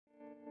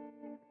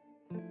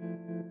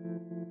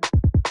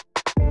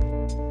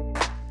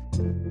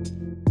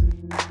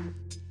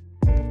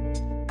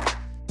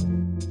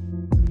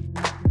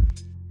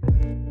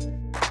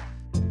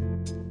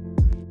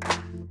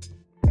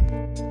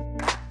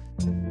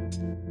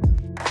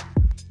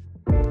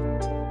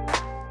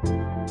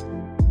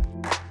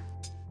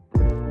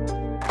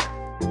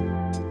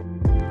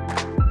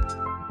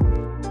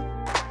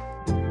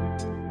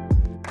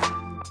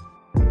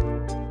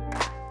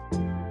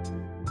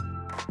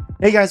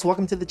Hey guys,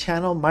 welcome to the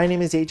channel. My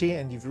name is AJ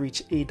and you've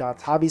reached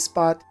A.Hobby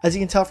Spot. As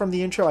you can tell from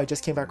the intro, I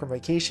just came back from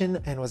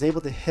vacation and was able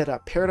to hit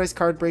up Paradise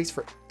Card Breaks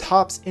for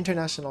Topps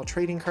International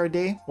Trading Card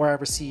Day, where I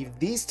received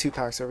these two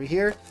packs over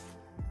here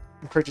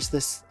and purchased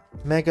this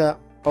Mega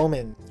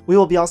Bowman. We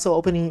will be also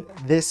opening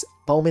this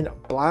Bowman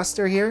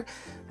Blaster here.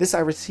 This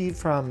I received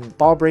from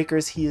Ball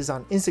Breakers. He is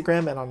on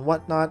Instagram and on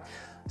Whatnot.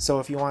 So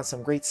if you want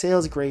some great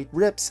sales, great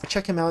rips,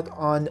 check him out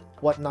on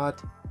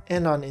Whatnot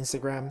and on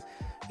Instagram.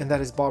 And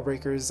that is Ball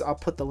Breakers. I'll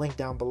put the link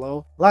down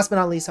below. Last but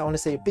not least, I want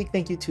to say a big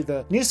thank you to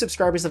the new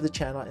subscribers of the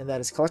channel, and that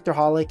is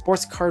Collectorholic,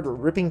 Sports Card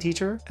Ripping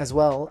Teacher, as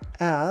well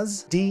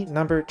as D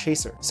Number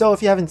Chaser. So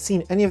if you haven't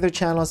seen any of their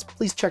channels,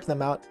 please check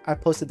them out. I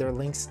posted their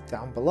links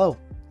down below.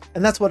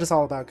 And that's what it's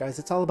all about, guys.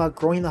 It's all about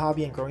growing the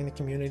hobby and growing the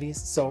communities.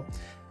 So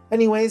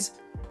anyways,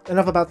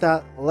 enough about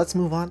that. Let's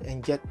move on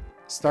and get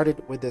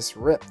started with this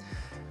rip.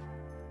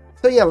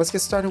 So yeah, let's get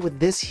started with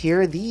this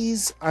here.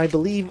 These, I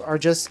believe, are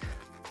just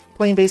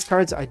plain base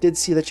cards. I did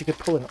see that you could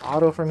pull an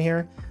auto from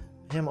here.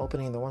 I am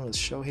opening the one with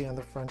Shohei on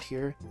the front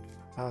here.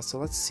 So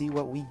let's see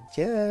what we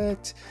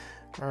get.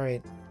 All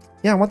right.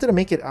 Yeah, I wanted to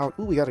make it out.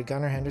 Ooh, we got a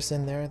Gunnar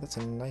Henderson there. That's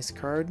a nice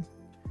card.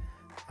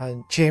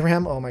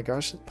 J-Ram. Oh my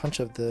gosh, punch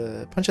of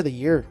the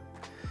year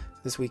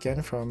this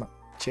weekend from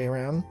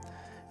J-Ram,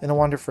 and a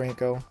Wander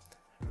Franco.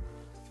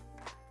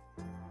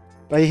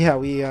 But yeah,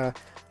 I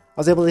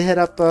was able to hit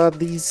up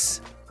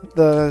the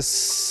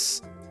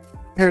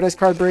Paradise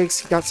Card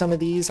Breaks. Got some of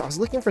these. I was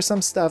looking for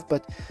some stuff,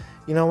 but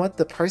you know what?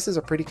 The prices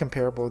are pretty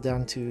comparable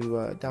down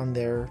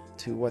there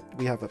to what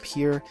we have up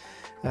here.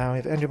 We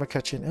have Andrew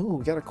McCutcheon. Oh,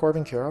 we got a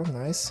Corbin Carroll.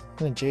 Nice.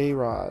 And a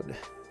J-Rod.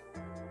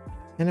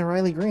 And a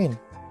Riley Green.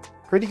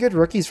 Pretty good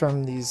rookies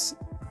from these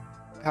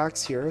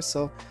packs here.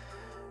 So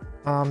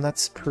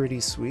that's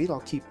pretty sweet.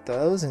 I'll keep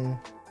those and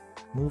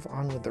move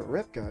on with the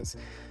rip, guys.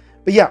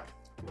 But yeah,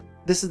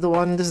 this is the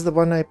one. This is the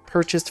one I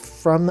purchased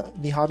from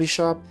the hobby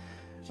shop.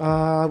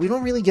 We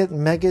don't really get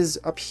megas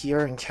up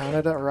here in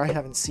Canada, or I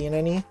haven't seen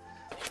any.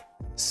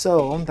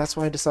 So that's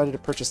why I decided to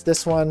purchase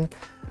this one.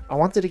 I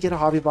wanted to get a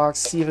hobby box,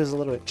 see if it was a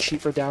little bit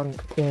cheaper down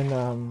in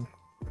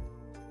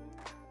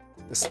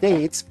the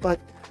States, but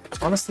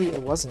honestly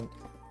it wasn't.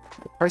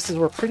 The prices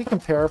were pretty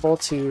comparable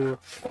to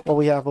what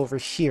we have over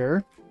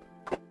here.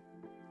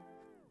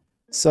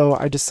 So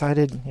I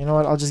decided, you know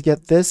what, I'll just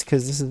get this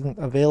because this isn't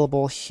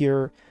available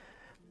here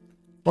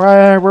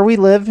where we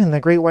live in the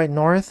Great White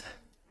North.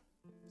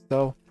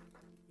 So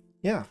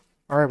yeah,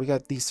 all right, we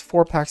got these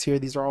 4 packs here.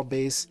 These are all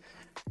base.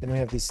 Then we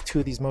have these 2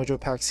 of these Mojo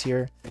packs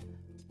here.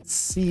 Let's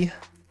see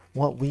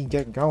what we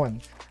get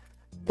going.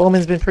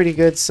 Bowman's been pretty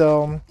good,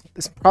 so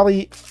this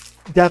probably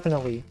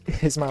definitely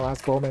is my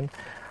last Bowman.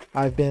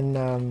 I've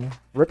been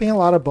ripping a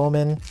lot of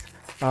Bowman.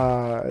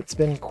 It's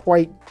been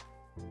quite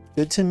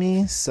good to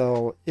me,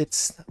 so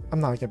I'm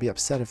not gonna be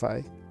upset if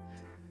I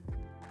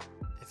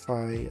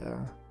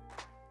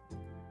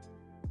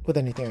with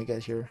anything I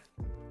get here.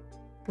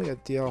 We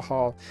got DL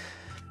Hall,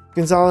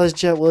 Gonzalez,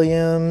 Jet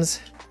Williams,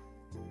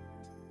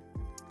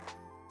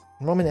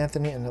 Roman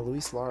Anthony, and a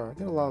Luis Lara. I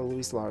got a lot of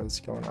Luis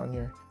Laras going on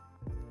here.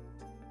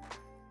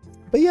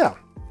 But yeah,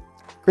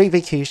 great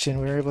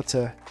vacation. We were able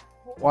to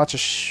watch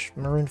a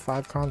Maroon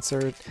 5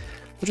 concert,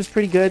 which was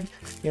pretty good.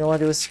 You know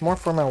what? It was more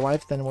for my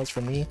wife than it was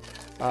for me,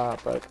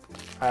 but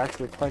I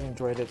actually quite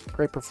enjoyed it.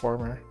 Great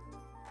performer.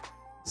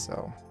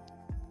 So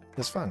it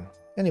was fun.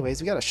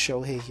 Anyways, we got a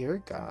Shohei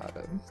here. Got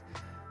him.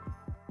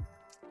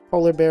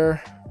 Polar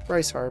Bear,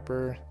 Bryce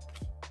Harper,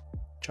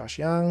 Josh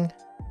Young,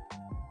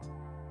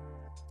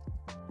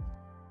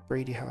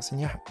 Brady House.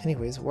 And yeah,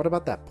 anyways, what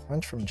about that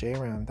punch from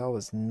J-Ram? That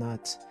was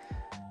nuts.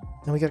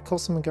 And we got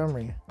Colson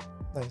Montgomery.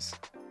 Nice.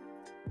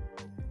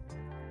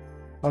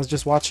 I was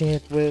just watching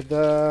it with,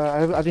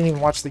 I didn't even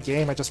watch the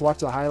game. I just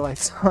watched the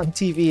highlights on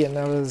TV,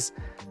 and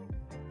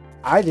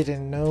I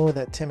didn't know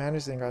that Tim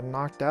Anderson got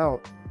knocked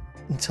out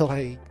until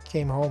I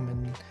came home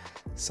and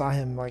saw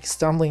him like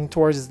stumbling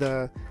towards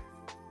the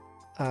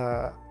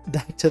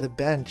back to the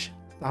bench.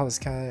 That was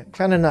kind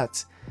of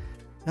nuts.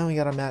 Now we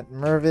got a Matt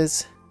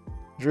Mervis,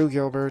 Drew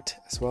Gilbert,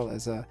 as well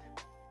as a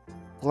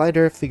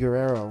Glider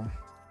Figueroa.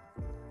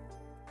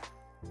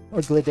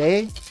 Or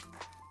Glider?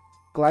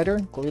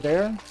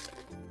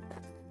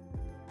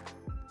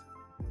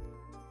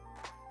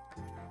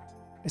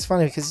 It's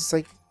funny because it's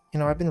like, you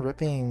know, I've been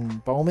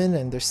ripping Bowman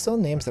and there's still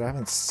names that I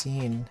haven't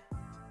seen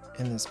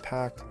in this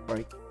pack.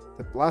 Like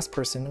the last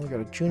person, we got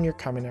a Junior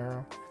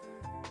Caminero.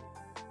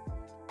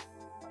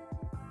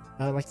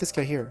 Like this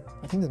guy here.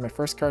 I think this is my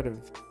first card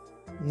of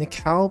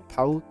Nikal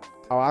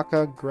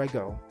Pauaka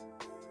Grego.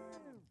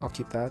 I'll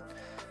keep that.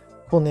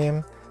 Cool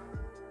name.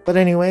 But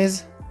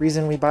anyways,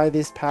 reason we buy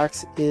these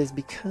packs is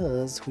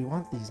because we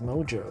want these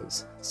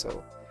Mojos.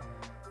 So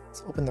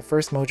let's open the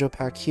first Mojo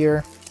pack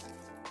here.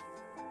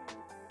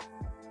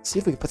 See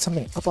if we can put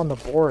something up on the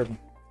board.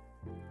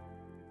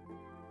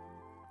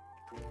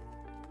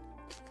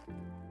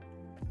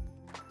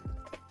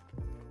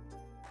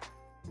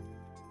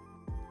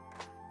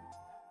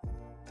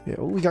 Yeah,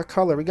 oh, we got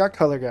color,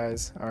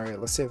 guys. All right,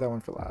 let's save that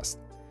one for last.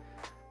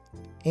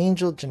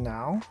 Angel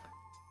Janelle,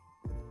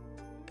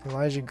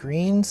 Elijah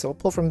Green. So we'll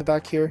pull from the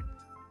back here.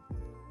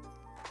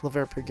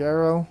 Lavere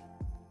Peguero.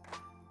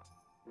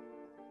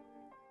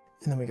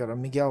 And then we got a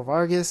Miguel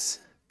Vargas.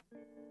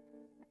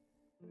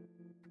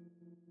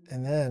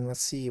 And then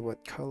let's see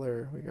what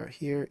color we got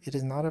here. It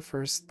is not a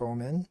first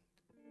Bowman.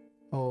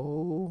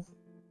 Oh,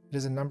 it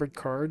is a numbered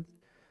card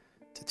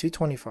to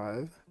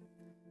 225.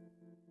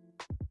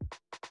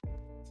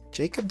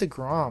 Jacob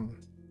deGrom.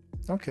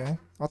 Okay,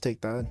 I'll take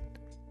that.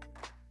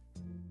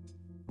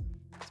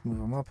 Let's move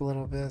him up a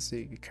little bit so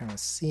you can kind of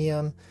see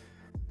him.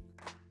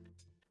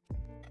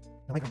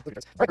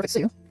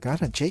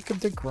 Got a Jacob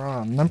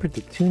deGrom, numbered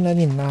to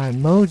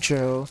 299.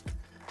 Mojo.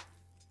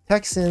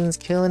 Texans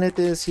killing it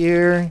this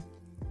year.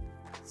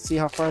 See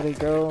how far they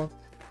go.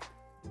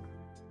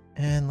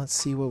 And let's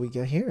see what we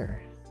get here.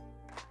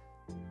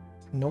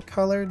 No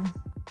colored.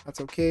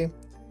 That's okay.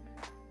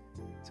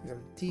 So we got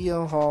a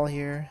DL Hall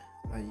here.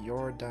 A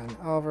Yordan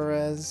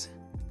Alvarez.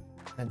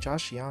 And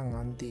Josh Young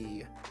on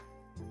the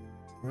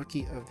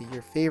Rookie of the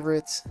Year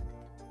favorites.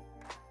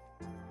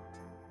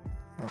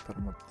 I'll put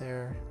him up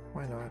there.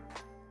 Why not?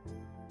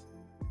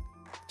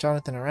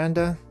 Jonathan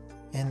Aranda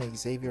and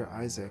Xavier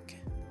Isaac.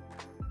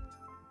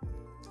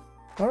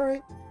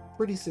 Alright.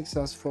 Pretty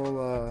successful,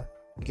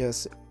 I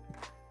guess,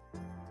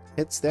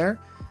 hits there.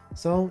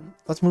 So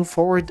let's move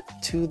forward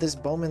to this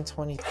Bowman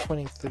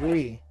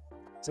 2023.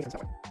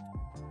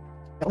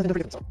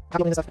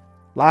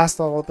 Last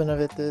I'll open of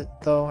it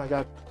though. I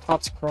got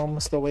Topps Chrome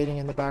still waiting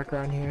in the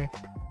background here.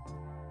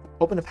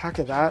 Open a pack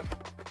of that.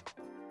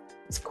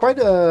 It's quite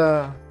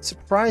a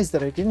surprise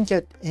that I didn't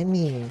get too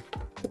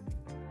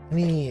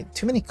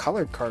many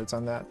colored cards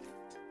on that.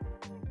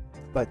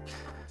 But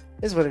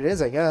it is what it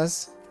is, I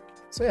guess.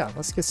 So yeah,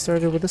 let's get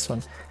started with this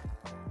one.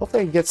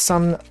 Hopefully I get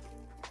some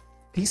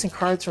decent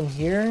cards from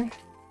here.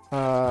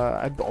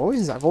 I've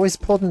always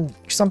pulled in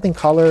something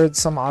colored,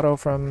 some auto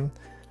from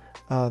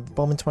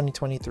Bowman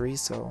 2023.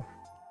 So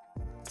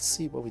let's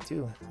see what we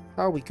do.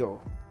 How we go.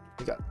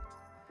 We got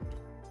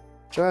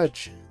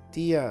Judge,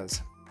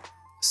 Diaz,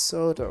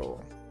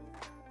 Soto,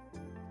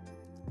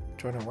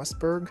 Jordan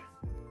Westberg,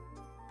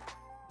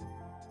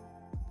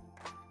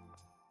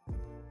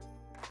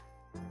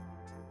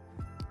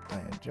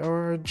 Diane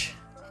George,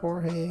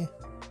 Jorge,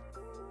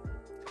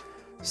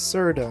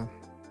 Serda,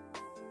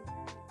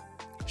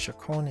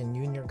 Chacon, and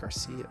Junior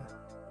Garcia.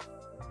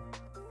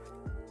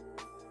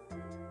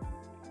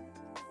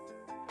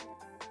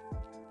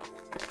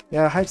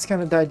 Yeah, hype's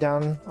kind of died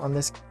down on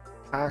this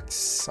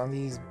packs, on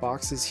these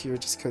boxes here,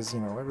 just because,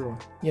 everyone,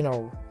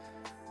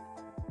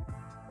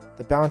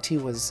 the bounty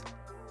was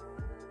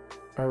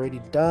already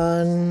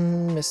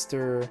done.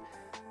 Mr.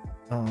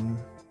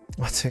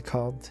 What's it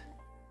called?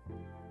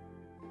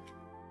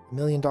 $1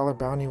 million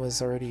bounty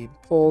was already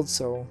pulled,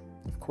 so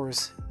of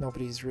course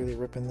nobody's really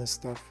ripping this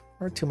stuff,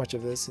 or too much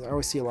of this. I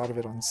always see a lot of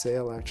it on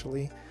sale,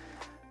 actually.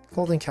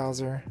 Golden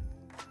Cowser,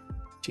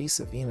 Jay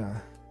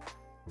Savina.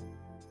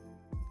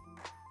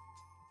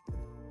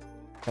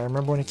 I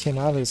remember when it came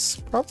out, it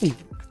was probably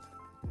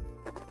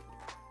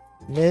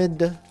mid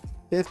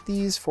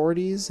 50s,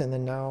 40s, and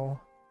then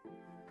now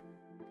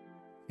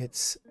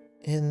it's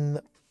in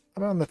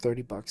around the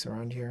 30 bucks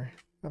around here.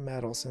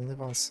 Matt Olson,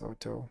 Livon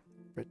Soto,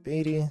 Brett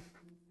Beatty,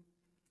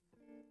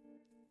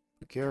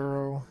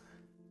 Guerrero,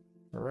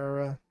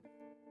 Herrera,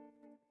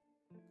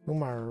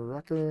 Umar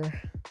Rucker,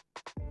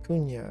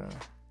 Cunha,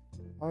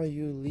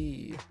 Ayu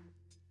Lee,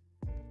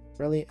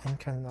 Relly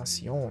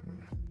Encarnacion.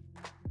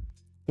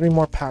 3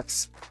 more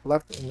packs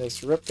left in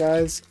this rip,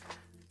 guys.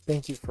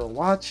 Thank you for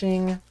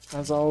watching,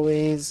 as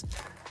always.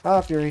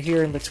 If you're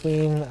here in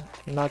between,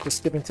 not just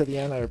skipping to the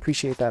end, I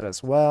appreciate that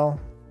as well.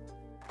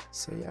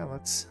 So yeah,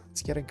 let's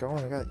get it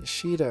going. I got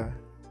Yoshida,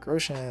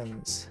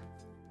 Groshans,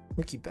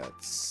 Mookie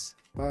Betts,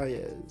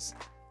 Baez,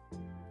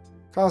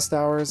 Kyle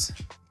Stowers,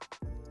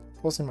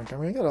 Colson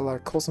Montgomery. I got a lot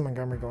of Colson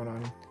Montgomery going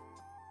on.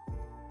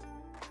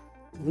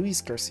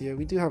 Luis Garcia.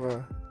 We do have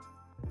a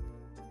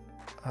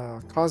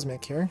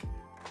Cosmic here.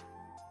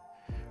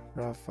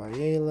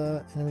 Rafaela,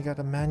 and then we got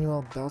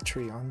Emmanuel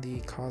Beltry on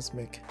the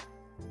Cosmic.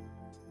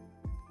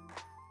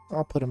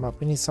 I'll put him up.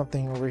 We need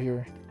something over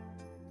here.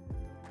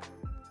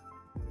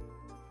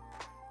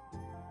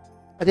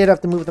 I did have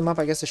to move them up.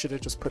 I guess I should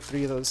have just put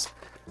 3 of those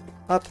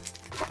up,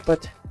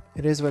 but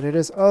it is what it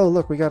is. Oh,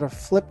 look, we got a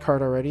flip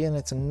card already, and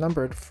it's a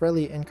numbered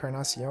Frelly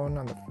Encarnacion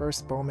on the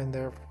first Bowman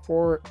there.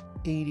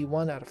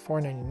 481 out of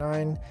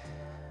 499,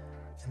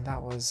 and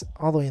that was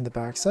all the way in the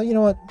back. So you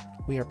know what?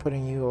 We are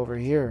putting you over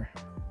here,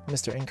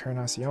 Mr.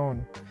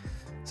 Encarnacion.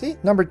 See,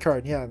 numbered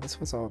card. Yeah, that's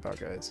what it's all about,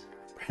 guys.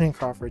 Brandon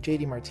Crawford,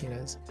 JD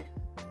Martinez.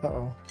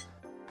 Uh-oh.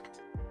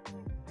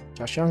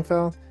 Josh Young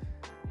fell.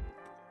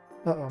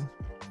 Uh-oh.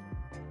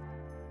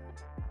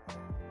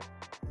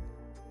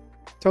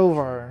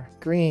 Tovar,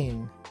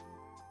 Green.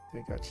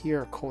 We got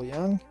here Cole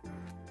Young.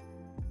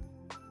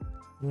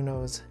 Who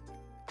knows?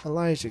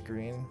 Elijah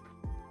Green.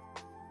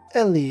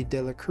 Ellie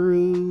De La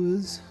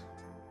Cruz.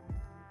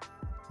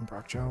 And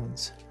Brock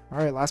Jones.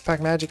 Alright, last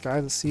pack magic,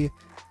 guys. Let's see if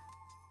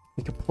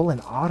we can pull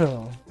an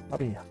auto.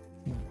 That'd be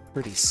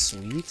pretty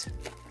sweet.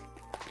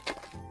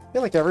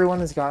 feel like everyone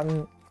has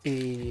gotten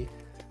a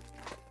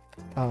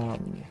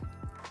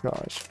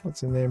gosh,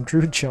 what's his name?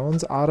 Drew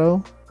Jones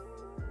auto.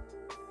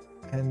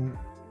 And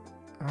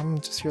I'm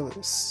just here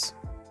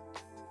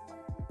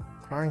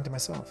crying to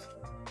myself.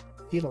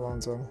 Pete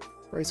Alonso,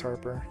 Bryce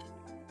Harper,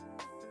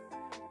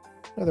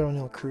 another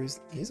O'Neal Cruz.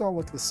 These all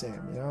look the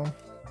same, you know?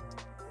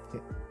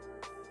 Okay.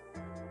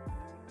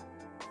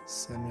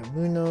 Samuel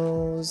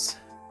Munoz,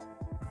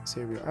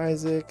 Xavier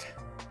Isaac,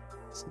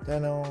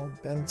 Sedeno,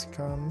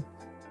 Benticum.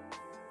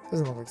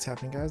 Doesn't look like it's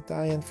happening, guys.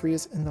 Diane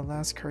Frias, and the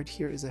last card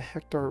here is a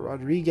Hector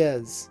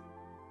Rodriguez.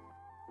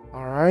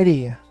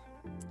 Alrighty.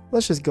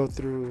 Let's just go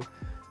through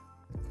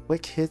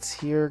quick hits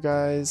here,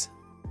 guys.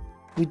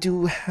 We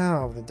do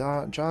have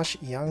Josh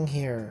Young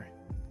here.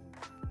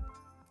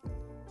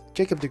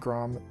 Jacob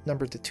DeGrom,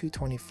 numbered to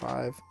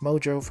 225.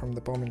 Mojo from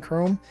the Bowman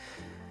Chrome.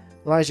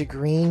 Elijah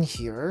Green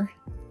here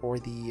for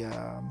the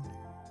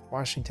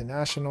Washington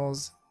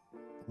Nationals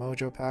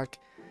Mojo pack.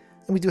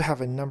 And we do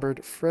have a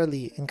numbered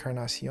Frelly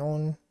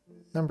Encarnacion,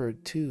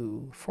 numbered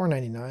to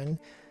 499.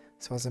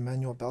 So as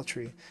Emmanuel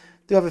Beltry.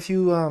 Do have a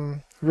few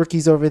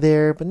rookies over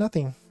there, but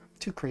nothing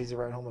too crazy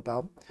to write home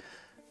about.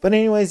 But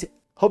anyways,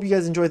 hope you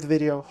guys enjoyed the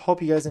video.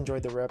 Hope you guys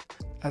enjoyed the rip.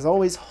 As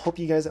always, hope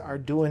you guys are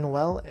doing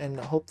well, and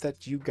hope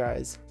that you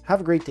guys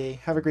have a great day,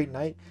 have a great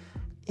night,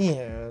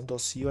 and I'll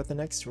see you at the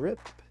next rip.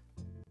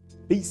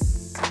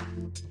 Peace.